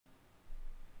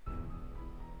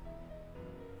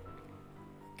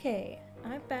Okay,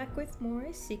 I'm back with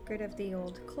more Secret of the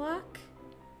Old Clock.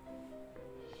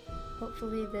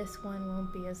 Hopefully this one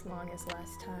won't be as long as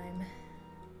last time,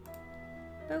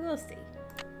 but we'll see.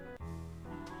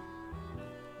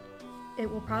 It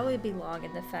will probably be long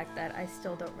in the fact that I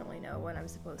still don't really know what I'm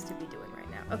supposed to be doing right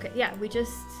now. Okay, yeah, we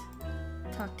just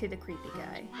talked to the creepy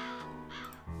guy.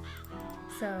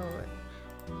 So,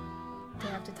 I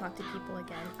have to talk to people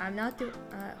again. I'm not doing,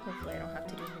 hopefully I don't have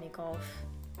to do mini golf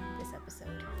this episode.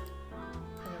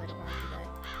 I really don't want to do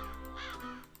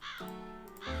that.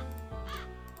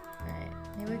 Alright,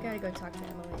 maybe we gotta go talk to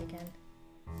Emily again.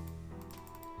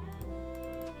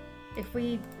 If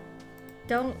we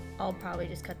don't, I'll probably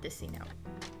just cut this scene out.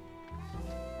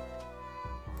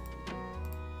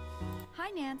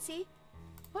 Hi, Nancy.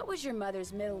 What was your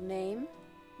mother's middle name?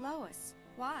 Lois.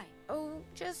 Why? Oh,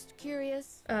 just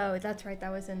curious. Oh, that's right.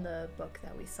 That was in the book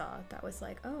that we saw. That was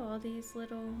like, oh, all these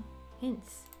little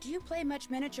hints. Do you play much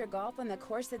miniature golf on the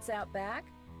course that's out back?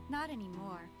 Not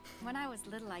anymore. When I was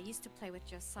little, I used to play with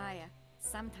Josiah.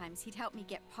 Sometimes he'd help me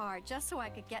get par just so I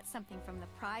could get something from the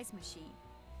prize machine.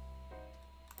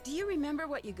 Do you remember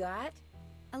what you got?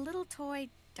 A little toy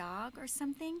dog or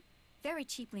something? Very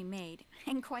cheaply made,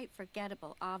 and quite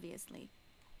forgettable, obviously.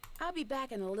 I'll be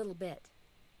back in a little bit.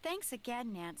 Thanks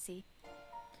again, Nancy.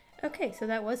 Okay, so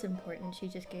that was important. She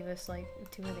just gave us like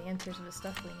 2 of the answers of the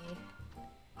stuff we need.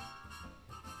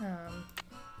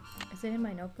 Is it in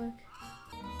my notebook?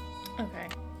 Okay.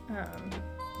 Are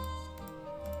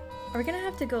we gonna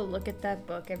have to go look at that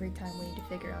book every time we need to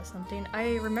figure out something?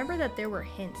 I remember that there were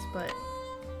hints, but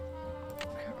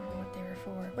I don't remember what they were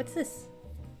for. What's this?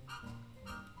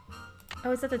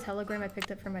 Oh, is that the telegram I picked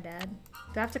up from my dad?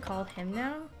 Do I have to call him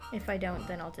now? If I don't,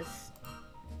 then I'll just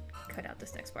cut out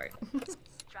this next part.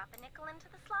 Drop a nickel into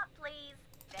the slot, please.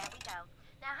 There we go.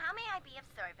 Now, how may I be of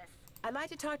service? I'd like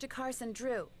to talk to Carson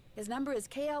Drew. His number is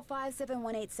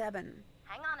KL57187.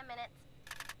 Hang on a minute.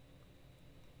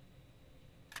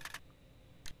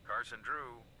 Carson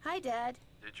Drew. Hi, Dad.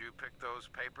 Did you pick those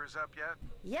papers up yet?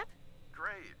 Yep.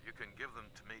 Great. You can give them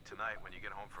to me tonight when you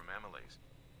get home from Emily's.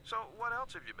 So, what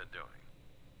else have you been doing?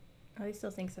 Oh, he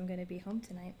still thinks I'm gonna be home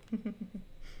tonight.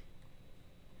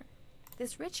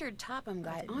 This Richard Topham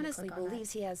guy didn't honestly click on that.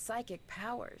 believes he has psychic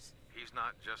powers. He's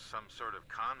not just some sort of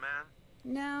con man?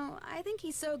 No, I think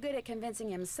he's so good at convincing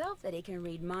himself that he can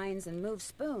read minds and move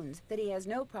spoons that he has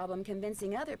no problem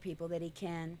convincing other people that he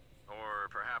can. Or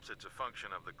perhaps it's a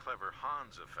function of the clever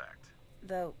Hans effect.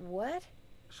 The what?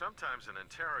 Sometimes an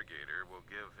interrogator will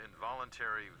give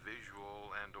involuntary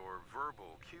visual and or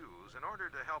verbal cues in order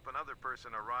to help another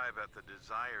person arrive at the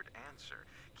desired answer.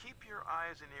 Keep your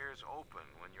eyes and ears open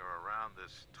when you're around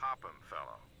this Topham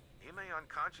fellow. He may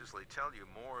unconsciously tell you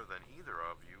more than either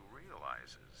of you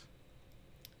realizes.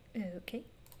 Okay.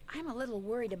 I'm a little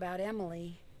worried about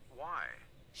Emily. Why?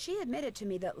 She admitted to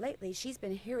me that lately she's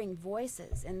been hearing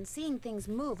voices and seeing things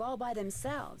move all by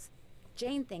themselves.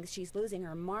 Jane thinks she's losing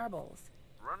her marbles.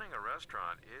 Running a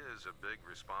restaurant is a big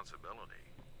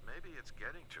responsibility. Maybe it's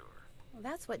getting to her. Well,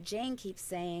 that's what Jane keeps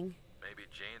saying. Maybe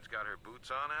Jane's got her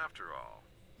boots on after all.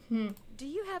 Do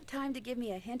you have time to give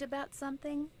me a hint about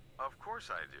something? Of course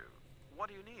I do. What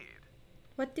do you need?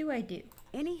 What do I do?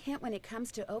 Any hint when it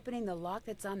comes to opening the lock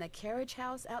that's on the carriage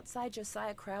house outside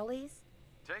Josiah Crowley's?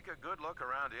 Take a good look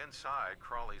around inside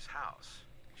Crawley's house.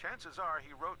 Chances are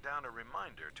he wrote down a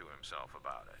reminder to himself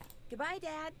about it. Goodbye,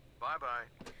 Dad. Bye-bye.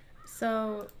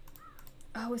 So,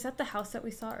 oh, was that the house that we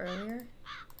saw earlier?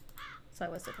 So I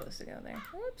was supposed to go there.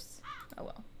 Whoops. Oh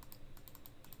well.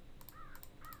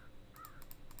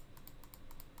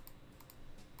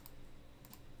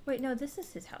 Wait, no, this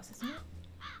is his house, isn't it?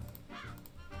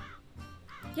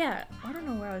 Yeah, I don't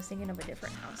know where I was thinking of a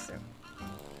different house. So.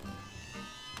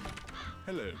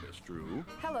 Hello, Miss Drew.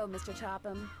 Hello, Mr.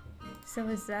 Topham. So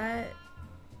is that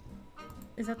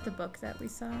the book that we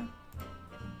saw?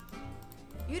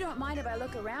 You don't mind if I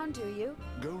look around, do you?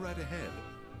 Go right ahead.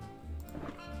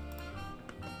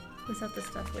 Was that the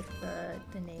stuff with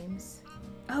the names?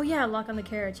 Oh yeah, lock on the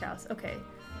carriage house. Okay.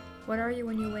 What are you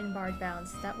when you win barred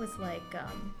bounce? That was like I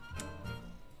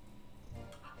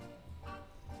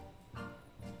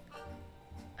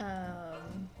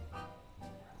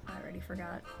already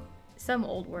forgot. Some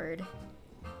old word.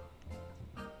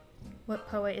 What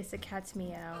poet is the cat's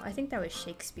meow? I think that was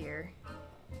Shakespeare.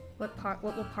 What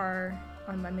will par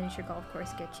on my miniature golf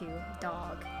course get you?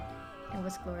 Dog. And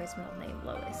what's Gloria's middle name?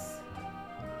 Lois.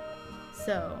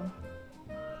 So,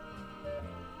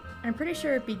 I'm pretty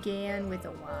sure it began with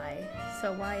a Y.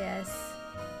 So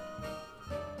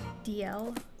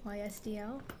YSDL?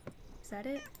 YSDL? Is that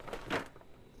it?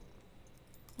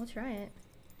 We'll try it.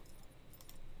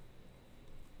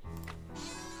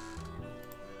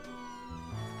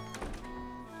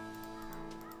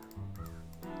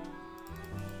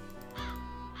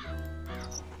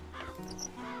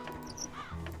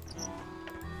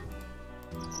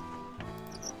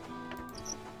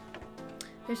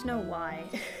 There's no why.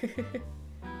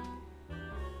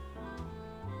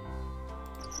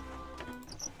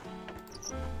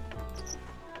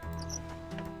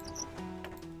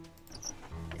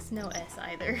 It's no S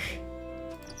either.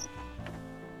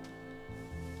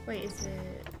 Wait, is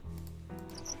it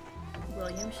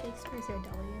William Shakespeare? Is there a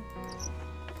W?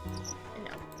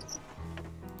 No.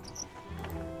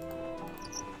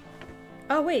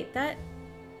 Oh wait, that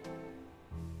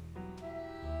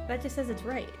just says it's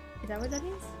right. Is that what that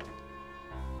means?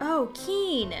 Oh,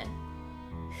 keen!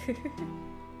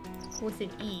 With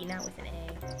an E, not with an A.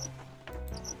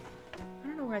 I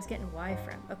don't know where I was getting Y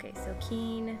from. Okay, so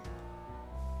keen.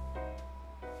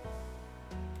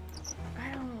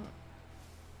 I don't...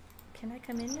 Can I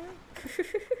come in now?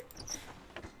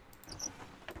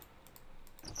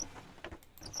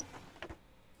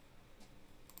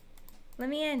 Let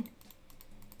me in!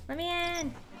 Let me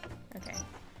in! Okay.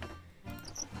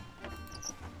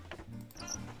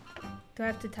 Do I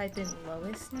have to type in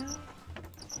Lois now?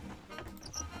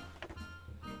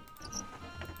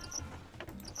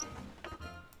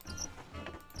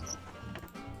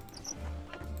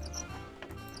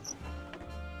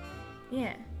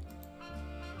 Yeah.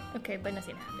 Okay, but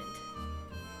nothing happened.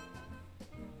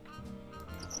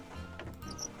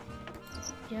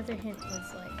 The other hint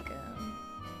was like,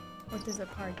 what does a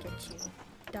card get you?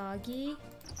 Doggy?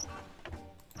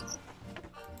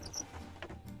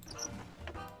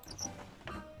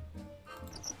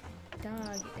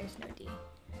 Dog, there's no D.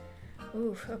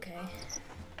 Oof, okay.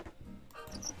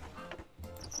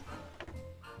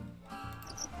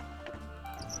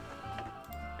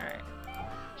 Alright.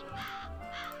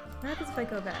 What happens if I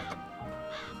go back?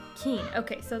 Keen.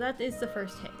 Okay, so that is the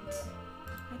first hint.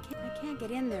 I can't get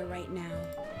in there right now.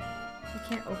 You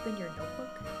can't open your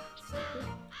notebook? Stupid.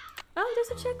 Oh,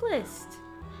 there's a checklist!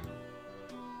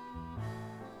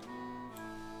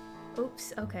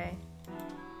 Oops, okay.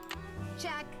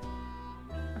 Check.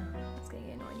 Oh, that's gonna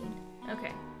get annoying.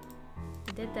 Okay.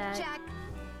 Did that. Check.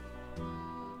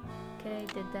 Okay,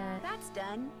 did that. That's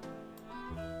done.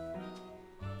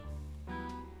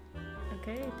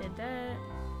 Okay, did that.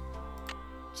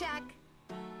 Check.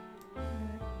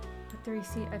 With the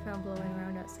receipt I found blowing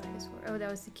around outside is where. Oh, that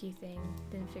was the key thing.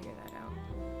 Didn't figure that out.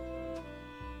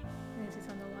 This is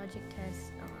on the logic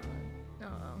test.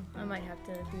 Oh, I might have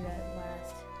to do that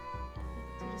last.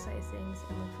 To decide things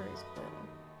and look for his will.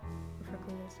 For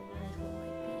clues to where his will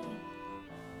might be.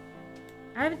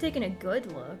 I haven't taken a good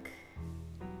look.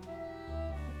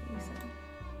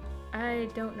 I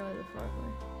don't know the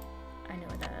formula. I know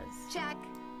what that is. Check.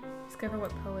 Discover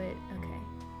what poet. Okay.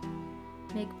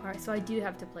 Make part. So I do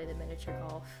have to play the miniature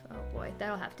golf. Oh boy,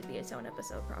 that'll have to be its own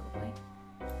episode probably.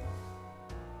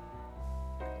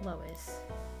 Lois.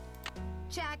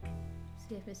 Check.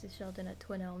 See if Mrs. Sheldon at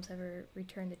Twin Elms ever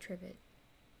returned the trivet.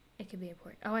 It could be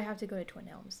important. Oh, I have to go to Twin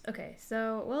Elms. Okay,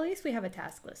 so, well, at least we have a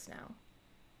task list now.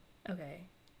 Okay.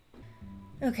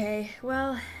 Okay,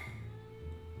 well...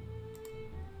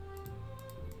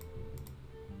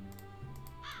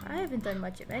 I haven't done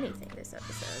much of anything this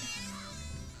episode.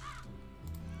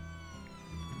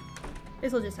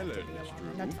 This will just have to be a long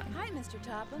one. That's fine. Hi, Mr.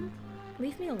 Topham.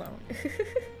 Leave me alone.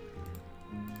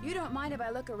 You don't mind if I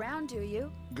look around, do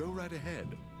you? Go right ahead.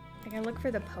 I gotta look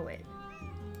for the poet.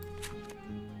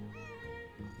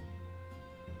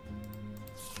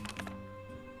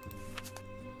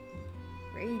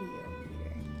 Radio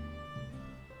meter.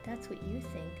 That's what you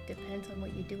think. Depends on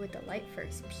what you do with the light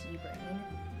first, pea-brain.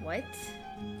 What?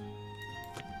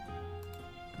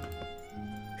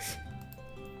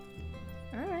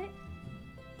 Alright.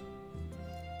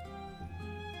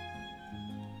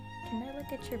 Can I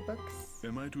look at your books?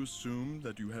 Am I to assume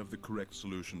that you have the correct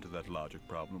solution to that logic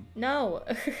problem? No!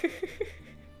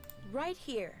 Right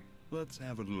here. Let's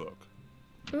have a look.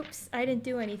 Oops, I didn't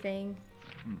do anything.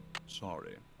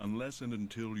 Sorry. Unless and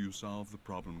until you solve the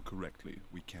problem correctly,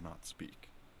 we cannot speak.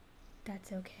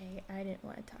 That's okay. I didn't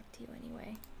want to talk to you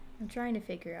anyway. I'm trying to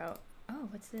figure out... Oh,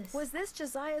 what's this? Was this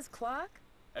Josiah's clock?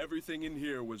 Everything in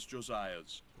here was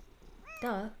Josiah's.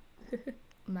 Duh.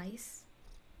 Mice.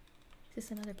 Is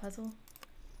this another puzzle?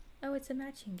 Oh, it's a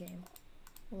matching game.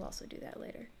 We'll also do that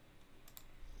later.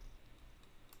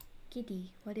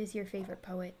 Giddy, what is your favorite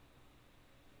poet?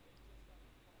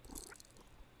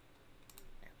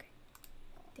 Okay.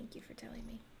 Thank you for telling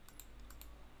me.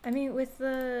 I mean, with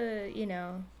the, you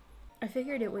know, I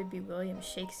figured it would be William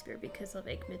Shakespeare because of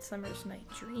like Midsummer's Night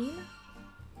Dream.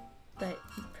 But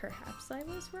perhaps I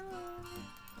was wrong.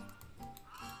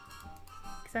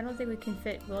 Because I don't think we can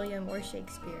fit William or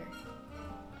Shakespeare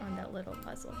on that little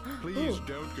puzzle. Please Ooh.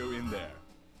 don't go in there.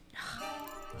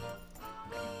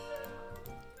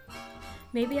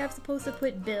 Maybe I'm supposed to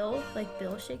put Bill, like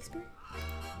Bill Shakespeare?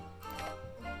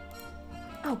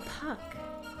 Oh, Puck.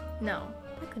 No,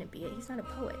 that couldn't be it. He's not a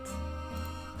poet.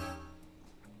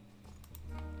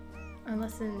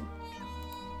 Unless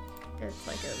there's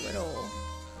like a little...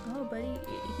 Oh, buddy,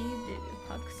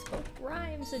 Puck spoke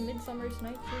rhymes in Midsummer's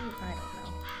Night Dream. I don't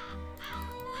know.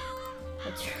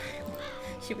 Let's try.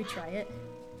 Should we try it?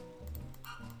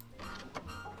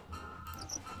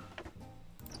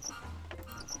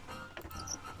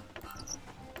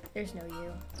 There's no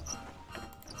you.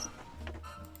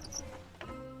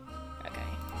 Okay.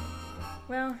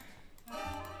 Well.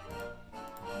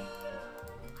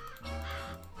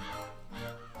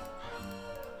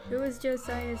 Who was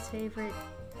Josiah's favorite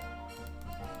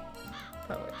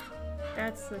poet?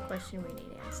 That's the question we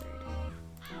need answered.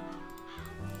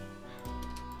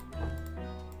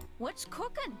 What's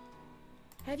cooking?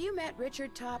 Have you met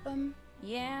Richard Topham?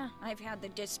 Yeah, I've had the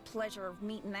displeasure of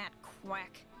meeting that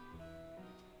quack.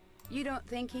 You don't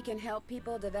think he can help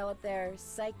people develop their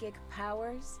psychic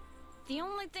powers? The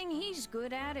only thing he's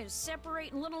good at is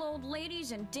separating little old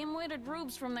ladies and dim-witted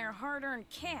rubes from their hard-earned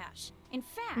cash. In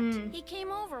fact, he came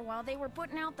over while they were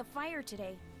putting out the fire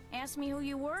today. Asked me who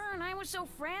you were, and I was so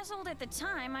frazzled at the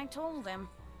time, I told him.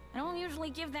 I don't usually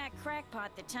give that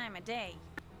crackpot the time of day.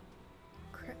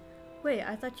 Wait,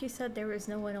 I thought you said there was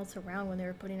no one else around when they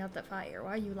were putting out the fire.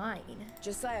 Why are you lying?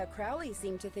 Josiah Crowley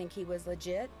seemed to think he was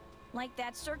legit. Like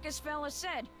that circus fella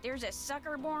said, there's a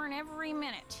sucker born every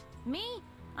minute. Me?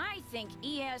 I think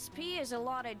ESP is a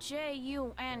lot of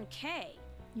J-U-N-K.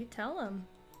 You tell him.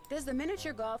 Does the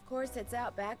miniature golf course that's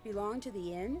out back belong to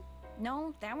the inn?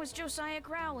 No, that was Josiah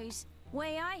Crowley's.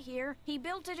 Way I hear, he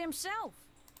built it himself.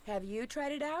 Have you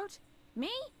tried it out?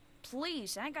 Me?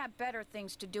 Please, I got better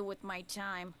things to do with my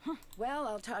time. Well,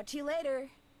 I'll talk to you later.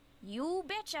 You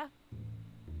betcha.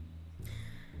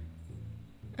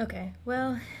 Okay,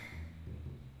 well...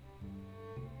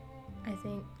 I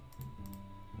think...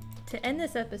 To end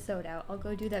this episode out, I'll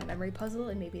go do that memory puzzle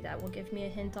and maybe that will give me a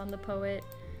hint on the poet.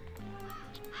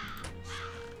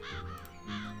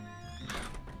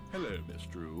 Hello, Miss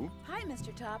Drew. Hi,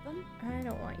 Mr. Topham. I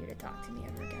don't want you to talk to me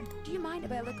ever again. Do you mind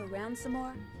if I look around some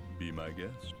more? Be my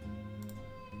guest.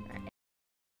 Alright.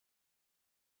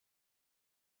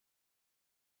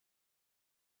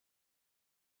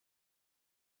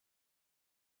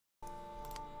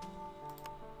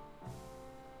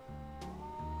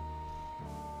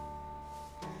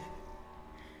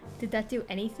 Did that do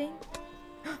anything?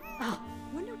 Oh,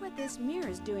 Wonder what this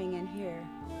mirror's doing in here.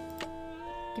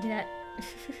 give me that.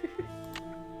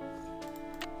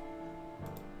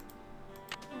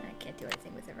 I can't do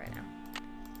anything with it right now.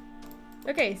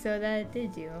 Okay, so that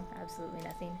did do absolutely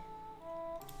nothing.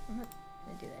 I'm not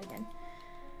gonna do that again.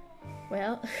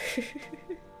 Well,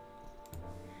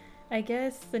 I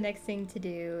guess the next thing to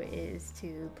do is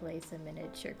to play some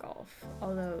miniature golf.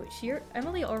 Although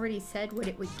Emily already said what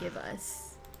it would give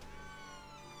us.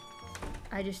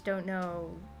 I just don't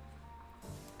know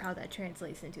how that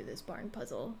translates into this barn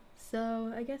puzzle.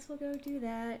 So I guess we'll go do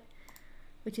that,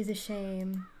 which is a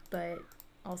shame, but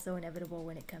also inevitable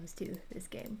when it comes to this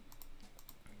game.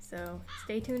 So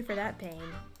stay tuned for that pain,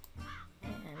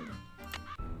 and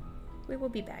we will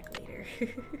be back later.